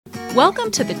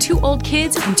Welcome to the Two Old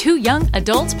Kids and Two Young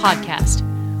Adults podcast.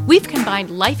 We've combined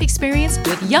life experience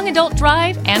with young adult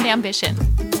drive and ambition.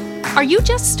 Are you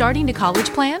just starting to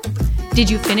college plan? Did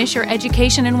you finish your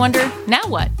education and wonder, now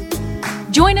what?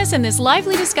 Join us in this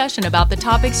lively discussion about the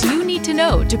topics you need to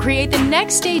know to create the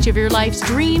next stage of your life's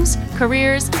dreams,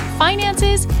 careers,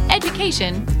 finances,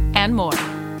 education, and more.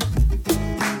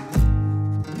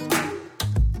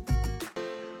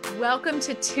 Welcome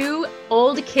to Two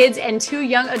Old Kids and Two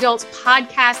Young Adults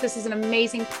podcast. This is an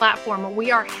amazing platform where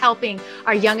we are helping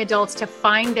our young adults to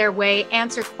find their way,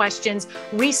 answer questions,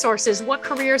 resources, what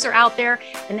careers are out there,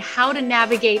 and how to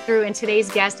navigate through. And today's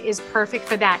guest is perfect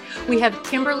for that. We have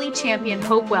Kimberly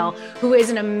Champion-Hopewell, who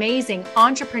is an amazing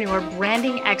entrepreneur,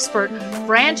 branding expert,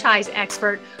 franchise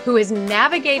expert, who has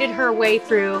navigated her way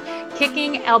through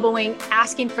kicking, elbowing,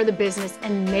 asking for the business,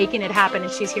 and making it happen.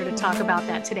 And she's here to talk about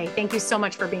that today. Thank you so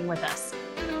much for being with us.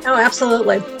 Oh,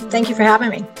 absolutely. Thank you for having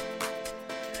me.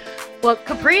 Well,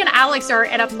 Capri and Alex are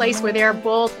at a place where they're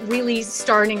both really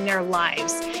starting their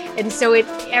lives. And so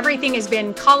everything has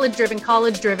been college driven.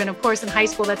 Of course, in high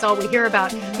school, that's all we hear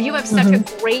about. But you have such a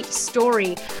great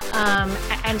story.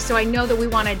 And so I know that we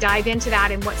want to dive into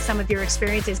that and what some of your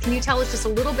experience is. Can you tell us just a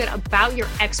little bit about your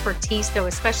expertise, though,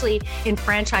 especially in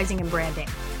franchising and branding?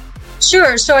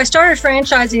 Sure. So I started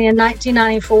franchising in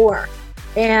 1994.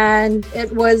 And it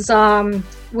was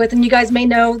and you guys may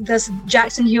know this,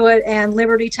 Jackson Hewitt and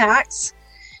Liberty Tax.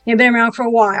 They've been around for a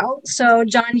while. So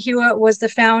John Hewitt was the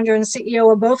founder and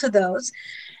CEO of both of those.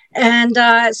 And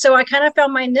so I kind of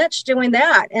found my niche doing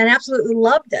that and absolutely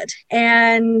loved it.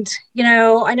 And,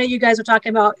 I know you guys were talking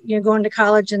about, going to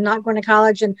college and not going to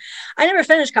college. And I never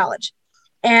finished college.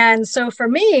 And so for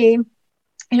me,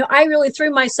 I really threw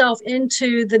myself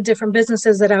into the different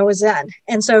businesses that I was in.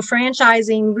 And so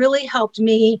franchising really helped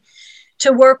me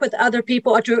to work with other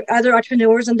people, other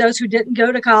entrepreneurs and those who didn't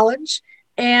go to college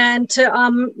and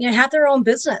to have their own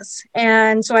business.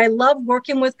 And so I love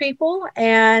working with people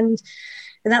and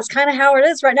that's kind of how it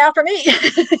is right now for me.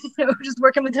 Just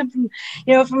working with them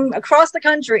from across the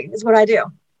country is what I do.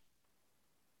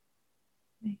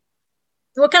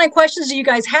 What kind of questions do you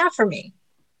guys have for me?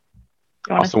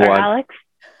 You want to start, Alex?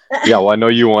 Yeah, well, I know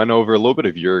you went over a little bit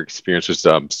of your experience, just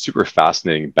super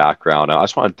fascinating background. I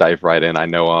just want to dive right in. I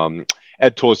know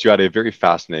Ed told us you had a very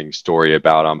fascinating story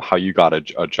about how you got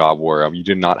a job where you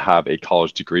did not have a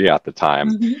college degree at the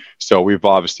time. Mm-hmm. So we've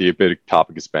obviously, a big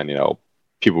topic has been,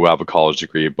 people who have a college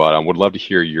degree, but would love to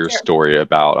hear your story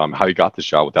about how you got this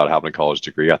job without having a college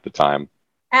degree at the time.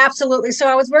 Absolutely. So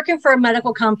I was working for a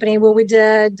medical company where we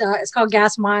did, it's called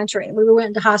gas monitoring. We went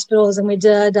into hospitals and we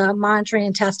did monitoring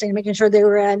and testing, making sure they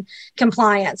were in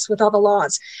compliance with all the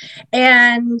laws.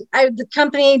 And the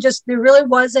company there really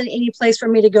wasn't any place for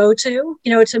me to go to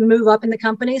move up in the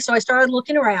company. So I started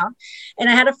looking around and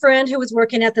I had a friend who was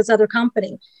working at this other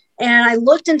company. And I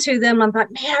looked into them. I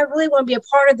thought, man, I really want to be a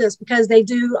part of this because they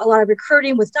do a lot of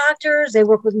recruiting with doctors. They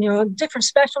work with, different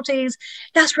specialties.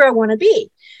 That's where I want to be.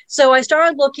 So I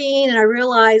started looking and I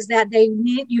realized that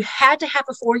you had to have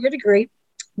a 4-year degree.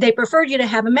 They preferred you to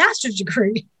have a master's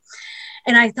degree.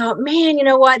 And I thought, man, you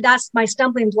know what? That's my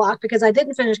stumbling block because I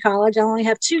didn't finish college. I only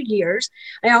have 2 years.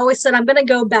 I always said I'm going to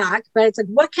go back, but it's like,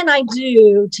 what can I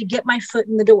do to get my foot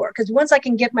in the door? Because once I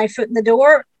can get my foot in the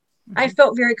door, I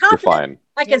felt very confident.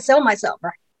 I can sell myself,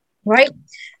 right?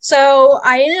 So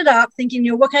I ended up thinking,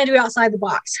 what can I do outside the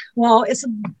box? Well, it's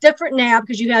different now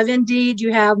because you have Indeed,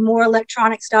 you have more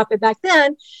electronic stuff. But back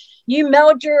then, you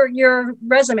mailed your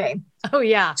resume. Oh,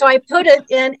 yeah. So I put it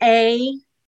in a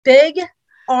big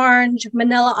orange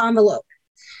manila envelope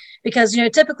because,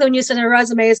 typically when you send a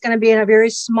resume, it's going to be in a very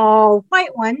small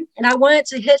white one. And I wanted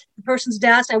to hit the person's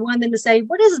desk. I wanted them to say,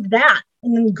 what is that?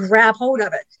 And then grab hold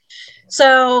of it.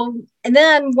 So, and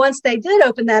then once they did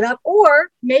open that up, or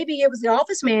maybe it was the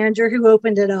office manager who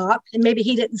opened it up and maybe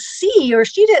he didn't see or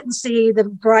she didn't see the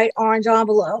bright orange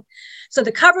envelope. So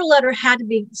the cover letter had to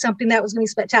be something that was going to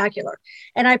be spectacular.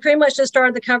 And I pretty much just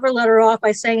started the cover letter off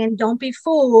by saying, don't be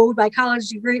fooled by college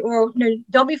degree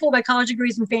don't be fooled by college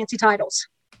degrees and fancy titles.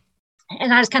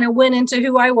 And I just kind of went into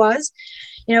who I was.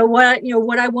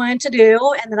 What I wanted to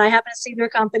do. And then I happened to see their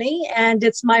company and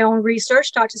did my own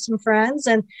research, talked to some friends,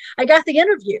 and I got the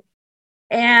interview.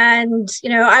 And,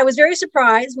 I was very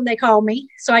surprised when they called me.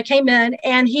 So I came in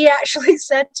and he actually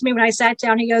said to me when I sat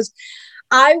down, he goes,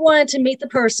 I wanted to meet the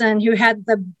person who had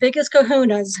the biggest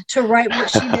kahunas to write what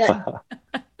she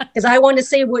did because I wanted to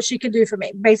see what she could do for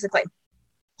me, basically.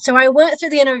 So I went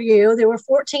through the interview. There were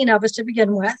 14 of us to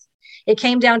begin with. It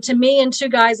came down to me and 2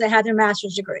 guys that had their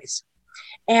master's degrees.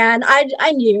 And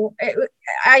I knew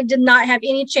I did not have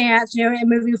any chance, in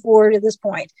moving forward at this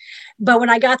point. But when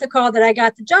I got the call that I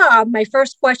got the job, my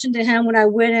first question to him when I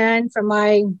went in for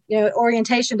my,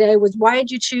 orientation day was, why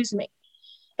did you choose me?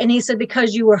 And he said,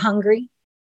 because you were hungry.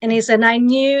 And he said, and I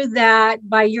knew that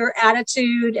by your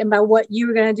attitude and by what you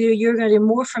were going to do, you were going to do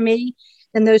more for me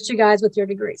than those two guys with your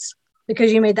degrees,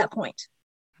 because you made that point.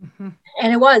 Mm-hmm.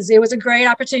 And it was a great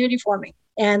opportunity for me.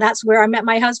 And that's where I met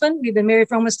my husband. We've been married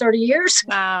for almost 30 years.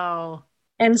 Wow.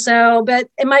 And so,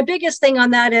 and my biggest thing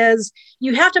on that is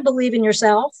you have to believe in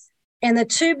yourself. And the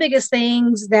two biggest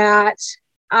things that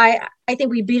I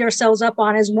think we beat ourselves up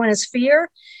on is, one is fear,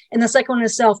 and the second one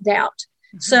is self-doubt.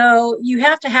 Mm-hmm. So you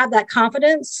have to have that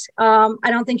confidence. I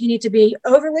don't think you need to be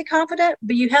overly confident,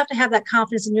 but you have to have that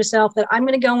confidence in yourself that I'm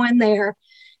going to go in there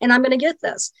and I'm going to get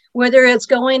this, whether it's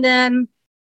going in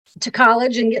to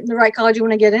college and getting the right college you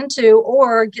want to get into,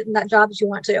 or getting that job that you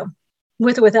want to,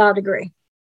 with or without a degree.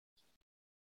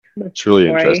 That's really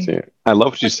interesting. I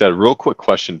love what you said. Real quick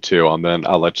question too, and then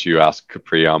I'll let you ask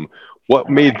Capri. What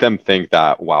made them think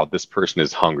that, wow, this person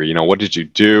is hungry? What did you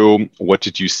do? What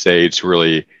did you say to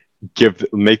really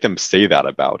make them say that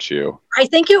about you? I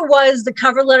think it was the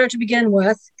cover letter to begin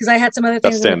with, because I had some other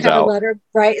things in the cover letter,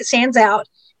 right? It stands out.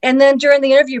 And then during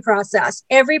the interview process,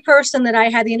 every person that I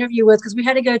had the interview with, because we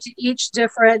had to go to each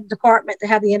different department to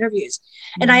have the interviews.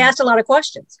 Mm-hmm. And I asked a lot of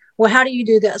questions. Well, how do you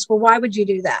do this? Well, why would you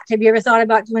do that? Have you ever thought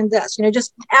about doing this?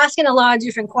 Just asking a lot of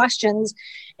different questions,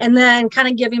 and then kind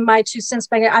of giving my 2 cents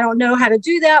back. I don't know how to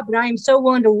do that, but I am so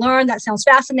willing to learn. That sounds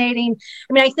fascinating.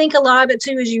 I think a lot of it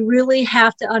too is you really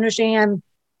have to understand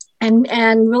and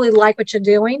really like what you're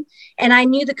doing. And I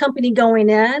knew the company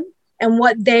going in and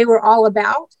what they were all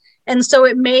about. And so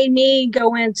it made me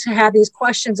go in to have these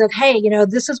questions of, hey,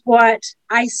 this is what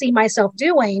I see myself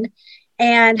doing,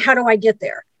 and how do I get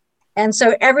there? And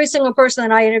so every single person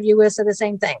that I interview with said the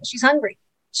same thing. She's hungry.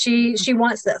 She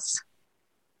wants this.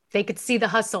 They could see the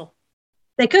hustle.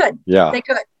 They could. Yeah. They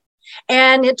could.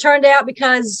 And it turned out,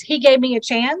 because he gave me a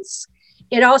chance,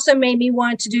 it also made me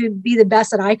want to be the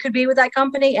best that I could be with that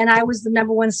company. And I was the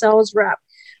 #1 sales rep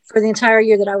for the entire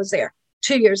year that I was there.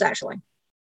 2 years, actually.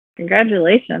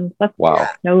 Congratulations. That's wow.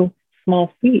 No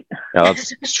small feat. Yeah,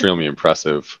 that's extremely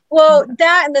impressive. Well,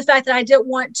 that, and the fact that I didn't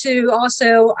want to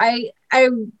also, I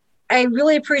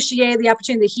really appreciated the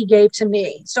opportunity that he gave to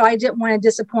me. So I didn't want to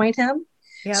disappoint him.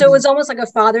 Yeah. So it was almost like a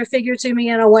father figure to me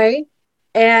in a way.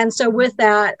 And so with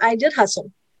that, I did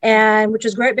hustle, and which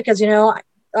was great because,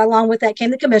 along with that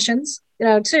came the commissions,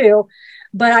 too.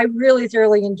 But I really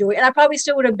thoroughly enjoyed it. And I probably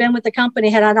still would have been with the company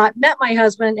had I not met my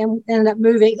husband and ended up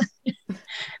moving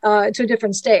to a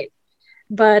different state.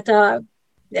 But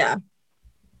yeah.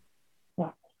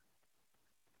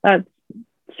 That's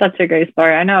such a great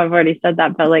story. I know I've already said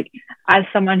that, but as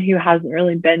someone who hasn't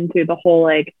really been through the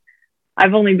whole,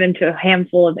 I've only been to a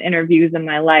handful of interviews in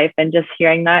my life, and just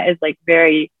hearing that is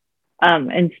very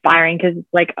inspiring, because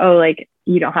it's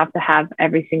you don't have to have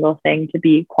every single thing to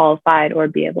be qualified or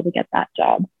be able to get that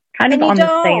job. Kind of on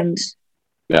the same.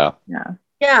 Yeah. Yeah.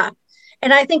 Yeah.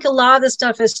 And I think a lot of this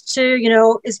stuff is too,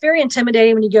 it's very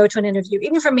intimidating when you go to an interview.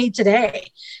 Even for me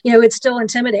today, it's still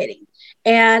intimidating.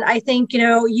 And I think,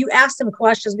 you ask them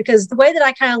questions, because the way that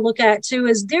I kind of look at it too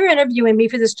is they're interviewing me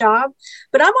for this job,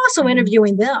 but I'm also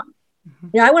interviewing them.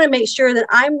 Mm-hmm. I want to make sure that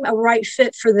I'm a right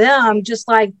fit for them, just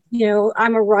like, they're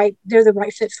the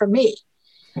right fit for me.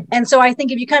 And so I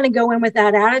think if you kind of go in with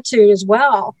that attitude as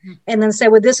well, and then say,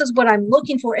 well, this is what I'm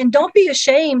looking for, and don't be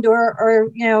ashamed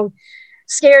or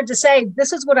scared to say,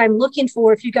 this is what I'm looking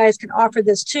for. If you guys can offer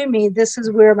this to me, this is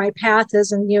where my path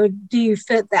is. And, do you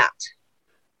fit that?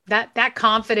 That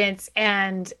confidence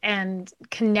and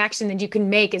connection that you can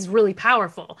make is really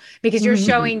powerful, because you're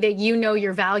showing that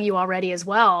your value already as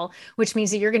well, which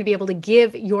means that you're going to be able to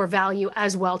give your value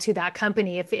as well to that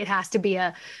company. If it has to be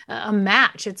a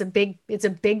match, it's a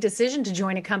big decision to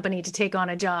join a company, to take on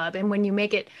a job. And when you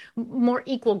make it more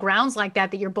equal grounds like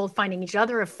that you're both finding each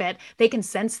other a fit, they can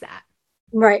sense that.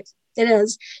 Right. It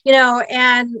is,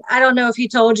 and I don't know if he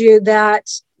told you that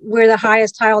we're the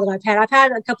highest title that I've had. I've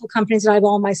had a couple of companies that I've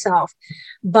owned myself,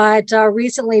 but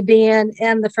recently being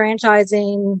in the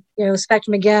franchising,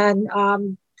 spectrum again,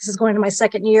 this is going to my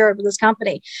second year with this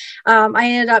company. I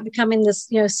ended up becoming this,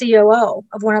 COO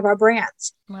of one of our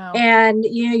brands. Wow. And,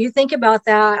 you think about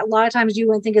that. A lot of times you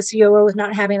wouldn't think a COO is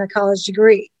not having a college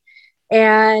degree,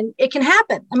 and it can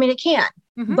happen. I mean, it can,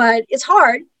 but it's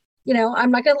hard. I'm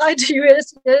not going to lie to you. It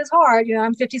is hard.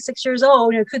 I'm 56 years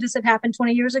old. Could this have happened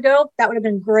 20 years ago? That would have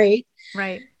been great.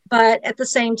 Right. But at the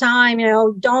same time,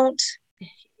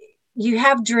 you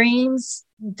have dreams.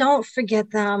 Don't forget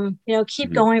them.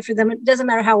 Keep going for them. It doesn't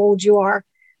matter how old you are.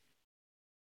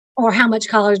 or how much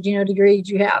college, degree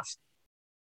do you have?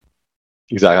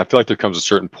 Exactly. I feel like there comes a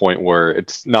certain point where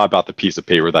it's not about the piece of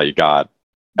paper that you got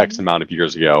X amount of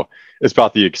years ago. It's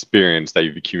about the experience that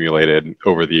you've accumulated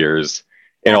over the years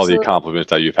and all the accomplishments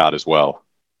that you've had as well.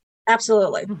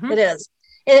 Absolutely. It is.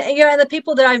 And the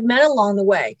people that I've met along the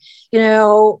way,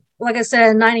 like I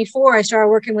said, in 94, I started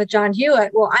working with John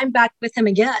Hewitt. Well, I'm back with him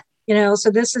again, so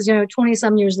this is, 20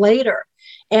 some years later.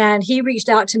 And he reached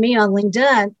out to me on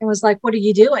LinkedIn and was like, what are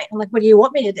you doing? I'm like, what do you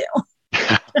want me to do?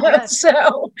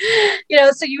 So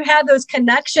you have those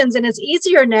connections, and it's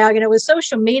easier now, with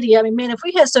social media. I mean, man, if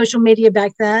we had social media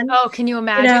back then. Oh, can you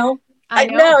imagine? I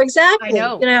know exactly.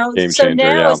 Game so changer,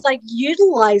 now it's like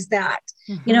utilize that.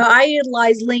 I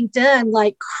utilize LinkedIn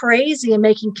like crazy in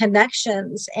making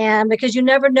connections, and because you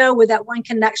never know where that one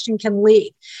connection can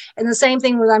lead. And the same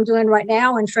thing what I'm doing right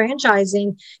now in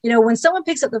franchising. When someone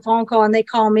picks up the phone call and they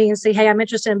call me and say, "Hey, I'm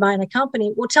interested in buying a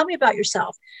company," well, tell me about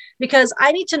yourself, because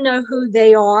I need to know who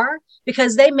they are,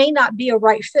 because they may not be a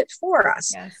right fit for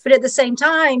us. Yes. But at the same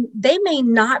time, they may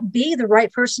not be the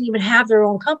right person to even have their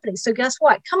own company. So guess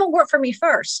what? Come and work for me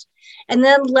first. And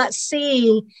then let's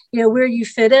see, where you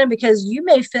fit in, because you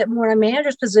may fit more in a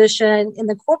manager's position in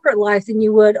the corporate life than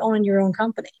you would owning your own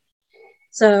company.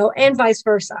 So, and vice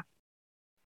versa.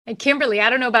 And Kimberly,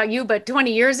 I don't know about you, but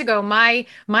 20 years ago, my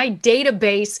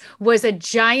database was a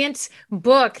giant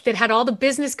book that had all the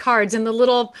business cards and the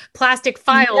little plastic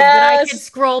files that I could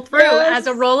scroll through as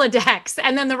a Rolodex,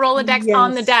 and then the Rolodex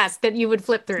on the desk that you would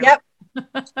flip through. Yep.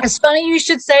 It's funny you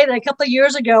should say that. A couple of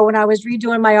years ago when I was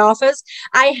redoing my office,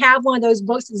 I have one of those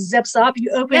books that zips up.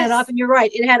 You open it up and you're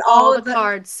right. It had all the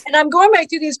cards. And I'm going back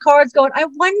through these cards going, I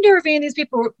wonder if any of these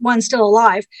people are still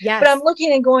alive. Yes. But I'm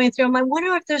looking and going through them. I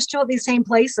wonder if they're still at these same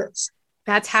places.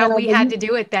 That's how we had to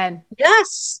do it then.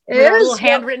 Yes. It is. Little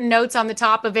handwritten notes on the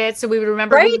top of it, so we would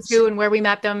remember who and where we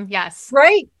met them. Yes.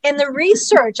 Right. And the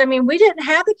research. I mean, we didn't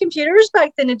have the computers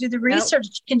back then to do the research.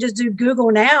 You can just do Google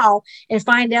now and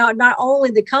find out not only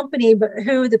the company, but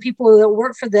who the people that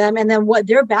work for them and then what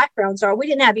their backgrounds are. We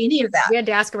didn't have any of that. We had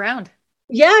to ask around.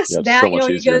 Yes. That, so much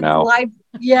easier now.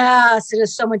 Yes, it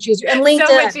is so much easier. And LinkedIn.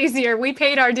 So much easier. We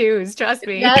paid our dues. Trust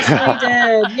me. Yes, we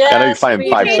did. Yes,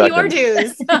 we paid your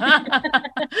dues.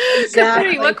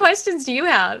 Exactly. What questions do you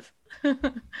have?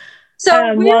 So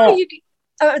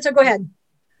so go ahead.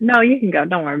 No, you can go.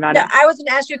 Don't worry about it. I was going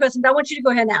to ask you a question, but I want you to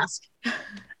go ahead and ask.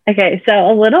 Okay, so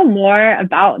a little more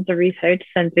about the research,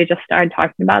 since we just started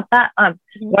talking about that.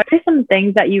 What are some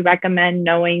things that you recommend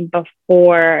knowing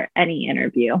before any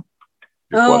interview?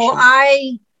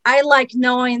 I like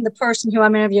knowing the person who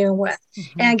I'm interviewing with.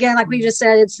 And again, like we just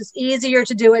said, it's just easier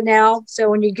to do it now. So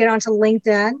when you get onto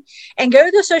LinkedIn and go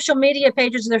to the social media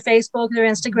pages of their Facebook, their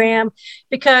Instagram,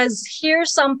 because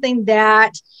here's something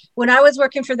that when I was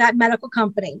working for that medical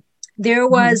company, there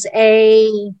was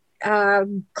a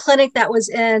clinic that was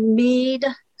in Meade.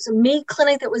 It's a Meade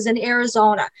clinic that was in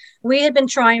Arizona. We had been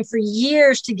trying for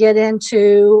years to get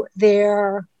into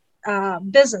their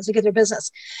business, to get their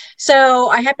business. So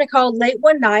I happened to call late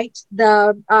one night.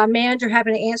 The manager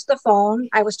happened to answer the phone.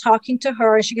 I was talking to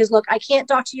her and she goes, "Look, I can't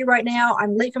talk to you right now.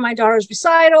 I'm late for my daughter's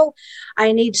recital.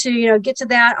 I need to, get to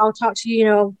that. I'll talk to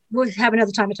you, we'll have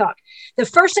another time to talk." The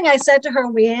first thing I said to her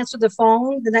when we answered the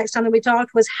phone the next time that we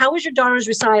talked was, "How was your daughter's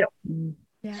recital?"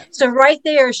 Yeah. So right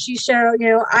there, she showed,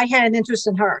 I had an interest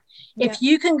in her. Yeah. If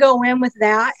you can go in with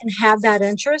that and have that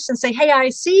interest and say, "Hey, I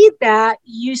see that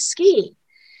you ski,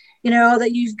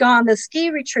 that you've gone the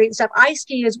ski retreat and stuff. I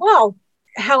ski as well.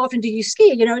 How often do you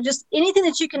ski?" Just anything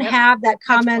that you can have that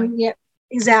common. Yeah,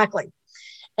 exactly.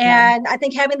 And I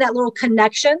think having that little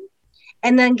connection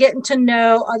and then getting to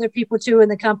know other people too in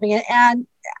the company. And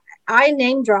I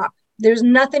name drop. There's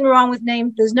nothing wrong with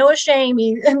name. There's no shame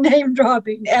in name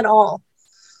dropping at all.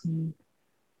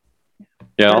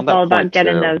 Yeah, it's all about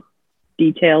getting those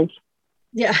details.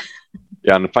 Yeah.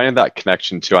 Yeah, and finding that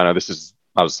connection too. I know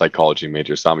I was a psychology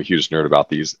major, so I'm a huge nerd about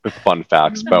these fun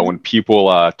facts. But when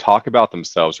people talk about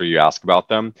themselves or you ask about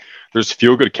them, there's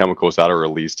feel-good chemicals that are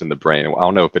released in the brain. I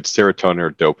don't know if it's serotonin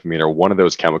or dopamine or one of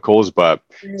those chemicals, but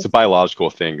it's a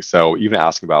biological thing. So even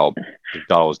asking about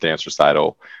McDonald's dance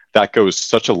recital, that goes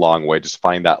such a long way, just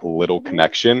find that little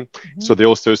connection. So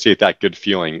they'll associate that good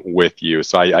feeling with you.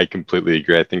 So I completely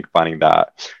agree. I think finding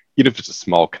that, even if it's a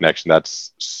small connection,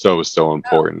 that's so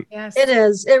important. Yes, it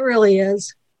is. It really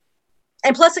is.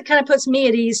 And plus it kind of puts me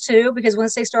at ease too, because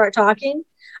once they start talking,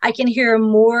 I can hear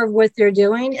more of what they're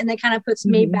doing, and that kind of puts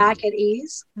me back at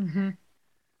ease. And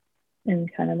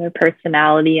kind of their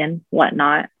personality and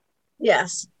whatnot.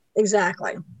 Yes,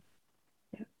 exactly.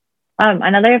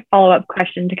 Another follow-up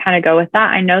question to kind of go with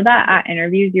that. I know that at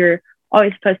interviews, you're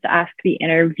always supposed to ask the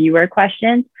interviewer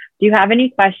questions, Do you have any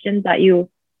questions that you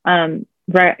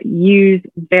use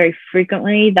very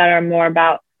frequently that are more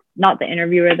about not the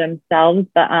interviewer themselves,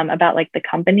 but about like the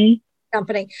company?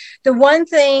 The one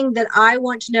thing that I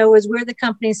want to know is where the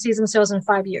company sees themselves in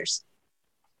 5 years.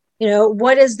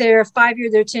 What is their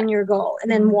 5-year, their 10-year goal? And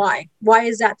then why? Why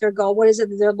is that their goal? What is it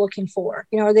that they're looking for?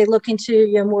 Are they looking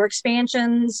to, more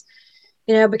expansions?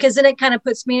 Because then it kind of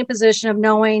puts me in a position of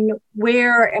knowing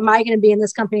where am I going to be in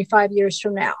this company 5 years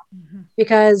from now?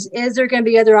 Because is there going to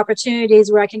be other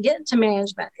opportunities where I can get into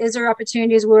management? Is there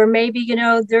opportunities where maybe,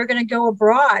 they're going to go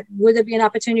abroad? Would there be an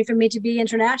opportunity for me to be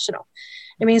international?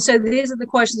 So these are the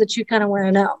questions that you kind of want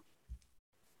to know.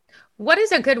 What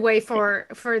is a good way for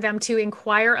them to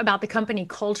inquire about the company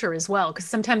culture as well? Because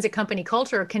sometimes a company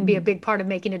culture can be a big part of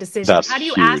making a decision. That's How do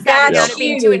you huge. ask that without it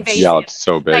being too invasive? Yeah, it's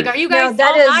so big. Like, are you guys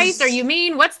nice? Are you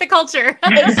mean? What's the culture?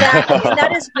 Exactly. And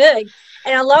that is big.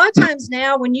 And a lot of times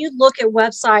now, when you look at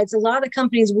websites, a lot of the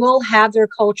companies will have their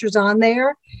cultures on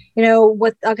there,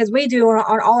 because we do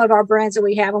on all of our brands that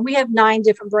we have. And we have 9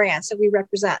 different brands that we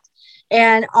represent.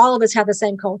 And all of us have the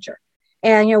same culture.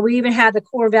 And, we even have the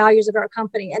core values of our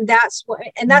company. And that's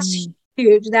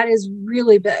huge. That is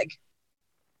really big.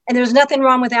 And there's nothing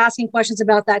wrong with asking questions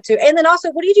about that too. And then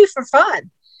also, what do you do for fun?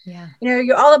 Yeah.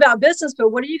 You're all about business, but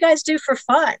what do you guys do for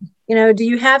fun? Do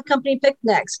you have company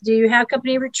picnics? Do you have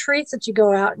company retreats that you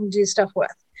go out and do stuff with?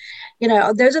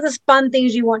 Those are the fun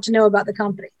things you want to know about the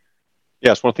company.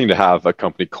 Yeah, it's one thing to have a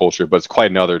company culture, but it's quite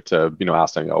another to,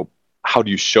 ask them, how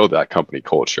do you show that company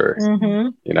culture?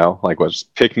 Like what's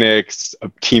picnics,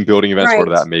 team building events,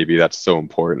 whatever that may be. That's so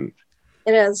important.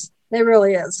 It is. It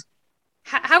really is.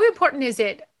 How important is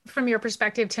it from your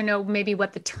perspective to know maybe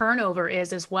what the turnover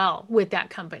is as well with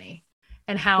that company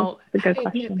and how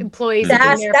employees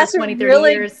have been there for 20,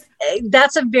 30 years?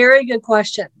 That's a very good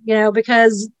question,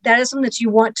 because that is something that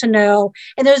you want to know.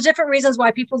 And there's different reasons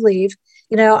why people leave.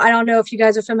 I don't know if you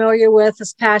guys are familiar with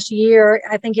this past year.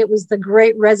 I think it was the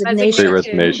Great Resignation. Great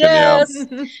Resignation, yes.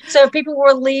 So people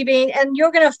were leaving, and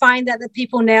you're going to find that the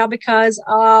people now, because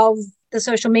of the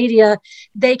social media,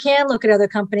 they can look at other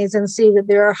companies and see that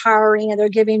they're hiring and they're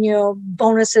giving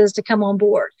bonuses to come on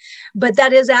board. But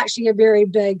that is actually a very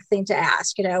big thing to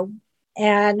ask,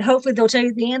 and hopefully they'll tell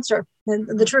you the answer,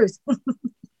 the truth,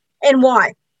 and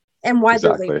why Exactly.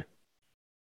 they're leaving.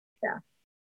 Yeah.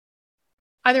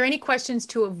 Are there any questions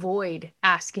to avoid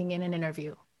asking in an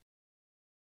interview?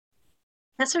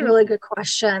 That's a really good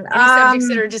question. Any subjects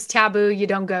that are just taboo, you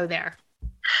don't go there?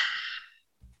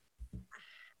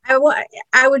 I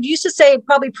would used to say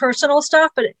probably personal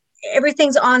stuff, but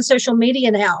everything's on social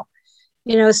media now,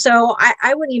 so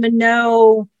I wouldn't even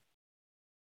know.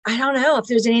 I don't know if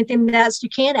there's anything else you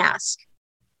can't ask.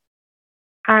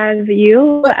 Have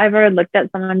you ever looked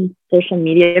at someone's social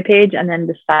media page and then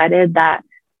decided that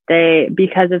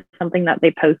because of something that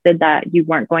they posted, that you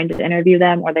weren't going to interview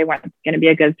them or they weren't going to be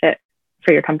a good fit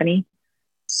for your company?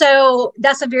 So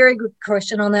that's a very good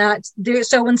question on that.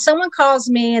 So when someone calls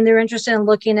me and they're interested in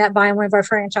looking at buying one of our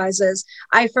franchises,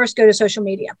 I first go to social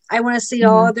media. I want to see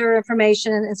all of their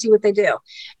information and see what they do.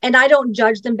 And I don't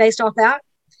judge them based off that,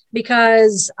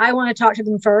 because I want to talk to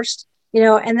them first,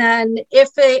 and then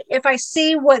if I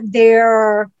see what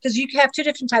because you have 2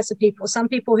 different types of people. Some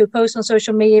people who post on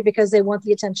social media because they want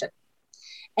the attention.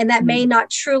 And that may not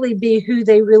truly be who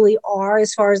they really are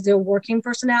as far as their working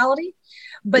personality.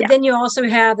 But then you also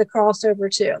have the crossover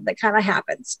too, that kind of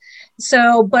happens.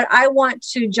 So, but I want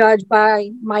to judge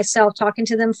by myself talking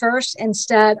to them first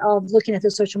instead of looking at the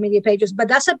social media pages. But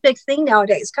that's a big thing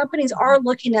nowadays. Companies are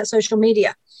looking at social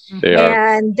media. They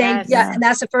are. And and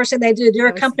that's the first thing they do. There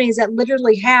are companies that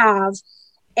literally have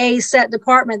a set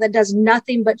department that does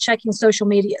nothing but checking social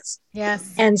medias.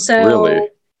 Yes. And so really?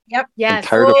 Yep. Yes.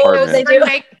 Entire department. They do.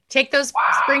 Take those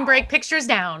spring break pictures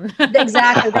down.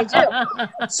 Exactly, they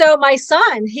do. So my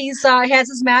son, he has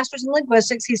his master's in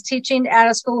linguistics. He's teaching at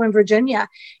a school in Virginia.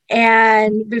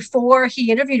 And before he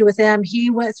interviewed with him, he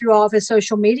went through all of his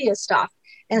social media stuff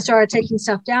and started taking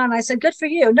stuff down. And I said, good for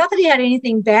you. Not that he had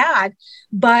anything bad,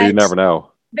 but you never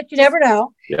know. But you never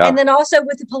know. Yeah. And then also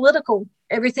with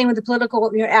everything with the political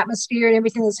atmosphere and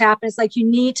everything that's happened, it's like you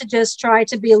need to just try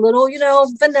to be a little,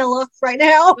 vanilla right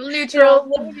now. A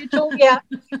little neutral, yeah.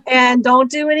 And don't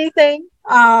do anything.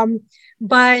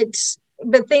 But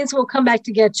things will come back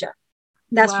to get you.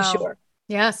 That's for sure.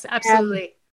 Yes,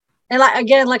 absolutely. And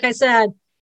like I said,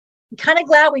 I'm kind of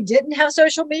glad we didn't have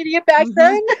social media back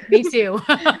then. Me too.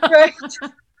 Right.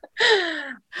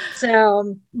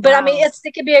 So, but I mean,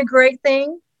 it could be a great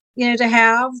thing, to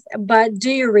have, but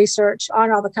do your research on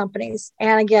all the companies.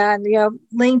 And again,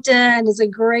 LinkedIn is a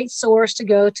great source to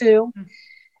go to.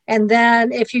 And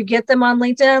then if you get them on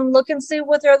LinkedIn, look and see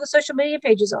what their other social media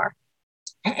pages are.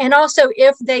 And also,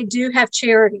 if they do have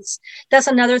charities, that's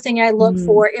another thing I look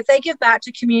for. If they give back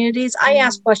to communities, I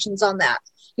ask questions on that.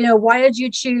 Why did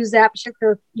you choose that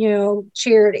particular,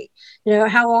 charity?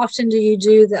 How often do you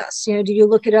do this? Do you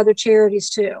look at other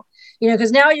charities too?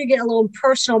 Because now you're getting a little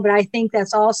personal, but I think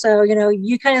that's also,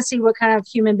 you kind of see what kind of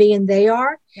human being they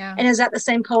are. Yeah. And is that the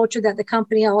same culture that the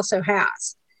company also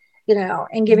has,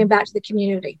 and giving back to the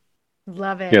community.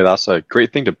 Love it. Yeah, that's a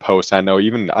great thing to post. I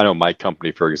know my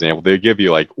company, for example, they give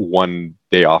you like 1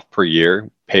 day off per year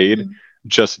paid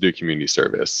just to do community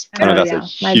service. I know that's a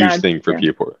huge thing for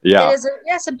people. Yeah.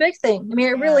 It's a big thing. I mean,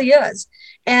 it really is.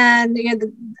 And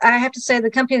I have to say the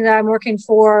company that I'm working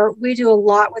for, we do a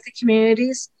lot with the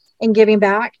communities and giving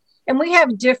back. And we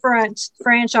have different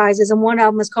franchises, and one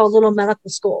of them is called Little Medical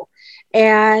School.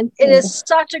 And it is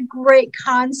such a great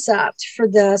concept for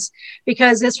this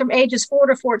because it's from ages 4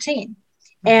 to 14.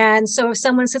 And so if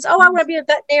someone says, I want to be a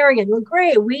veterinarian, well,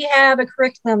 great. We have a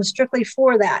curriculum strictly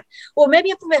for that. Well,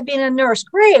 maybe implement being a nurse.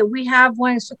 Great. We have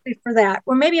one strictly for that.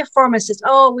 Or maybe a pharmacist.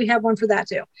 We have one for that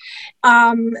too.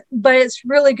 But it's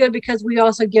really good because we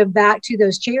also give back to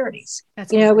those charities,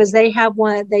 because they have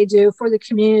one that they do for the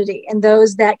community. And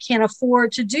those that can't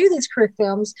afford to do these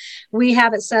curriculums, we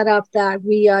have it set up that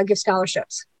we give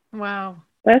scholarships. Wow.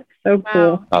 That's so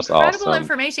cool. That's incredible awesome.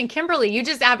 information. Kimberly, you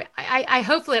just have, I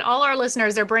hopefully all our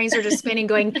listeners, their brains are just spinning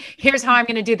going, here's how I'm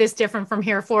going to do this different from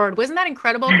here forward. Wasn't that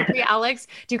incredible, Capri, Alex?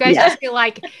 Do you guys just feel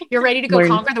like you're ready to go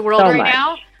conquer the world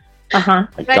now? Uh-huh.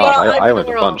 I learned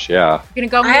a bunch, yeah. You're going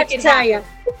to go I have to tell you,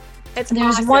 there's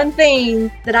awesome. One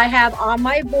thing that I have on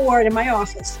my board in my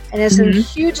office, and it's in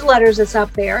huge letters that's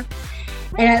up there,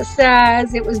 and it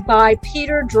says it was by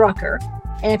Peter Drucker.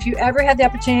 And if you ever have the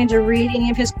opportunity to read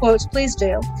any of his quotes, please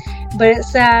do. But it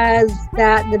says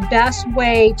that the best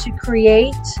way to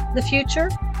create the future,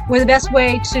 or the best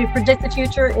way to predict the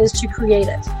future, is to create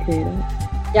it.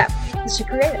 Yeah, is to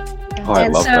create it.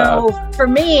 And so for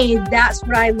me, that's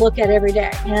what I look at every day.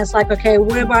 And it's like, okay,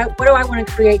 what do I want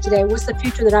to create today? What's the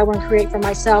future that I want to create for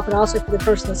myself and also for the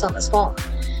person that's on this phone?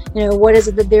 What is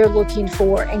it that they're looking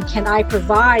for? And can I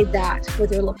provide that, what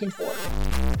they're looking for?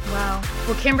 Wow.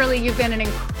 Well, Kimberly, you've been an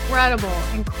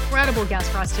incredible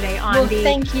guest for us today on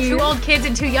the Two Old Kids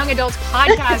and Two Young Adults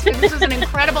podcast. This was an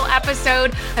incredible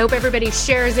episode. I hope everybody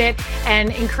shares it and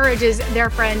encourages their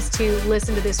friends to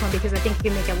listen to this one because I think it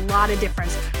can make a lot of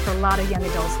difference for a lot of young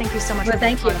adults. Thank you so much for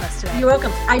being part of us today. You're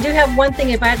welcome. I do have one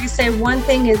thing. If I had to say one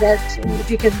thing, is that if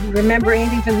you could remember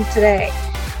anything from today,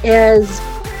 is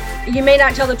you may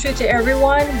not tell the truth to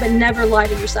everyone, but never lie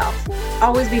to yourself.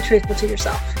 Always be truthful to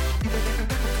yourself.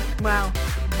 Wow.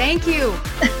 Thank you.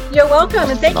 You're welcome.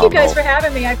 And thank you guys for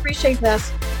having me. I appreciate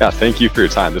this. Yeah, thank you for your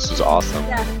time. This was awesome.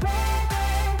 Yeah.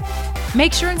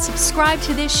 Make sure and subscribe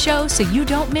to this show so you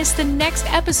don't miss the next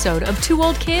episode of Two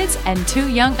Old Kids and Two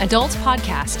Young Adults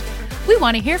podcast. We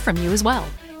want to hear from you as well.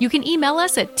 You can email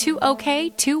us at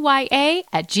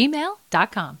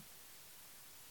 2ok2ya@gmail.com.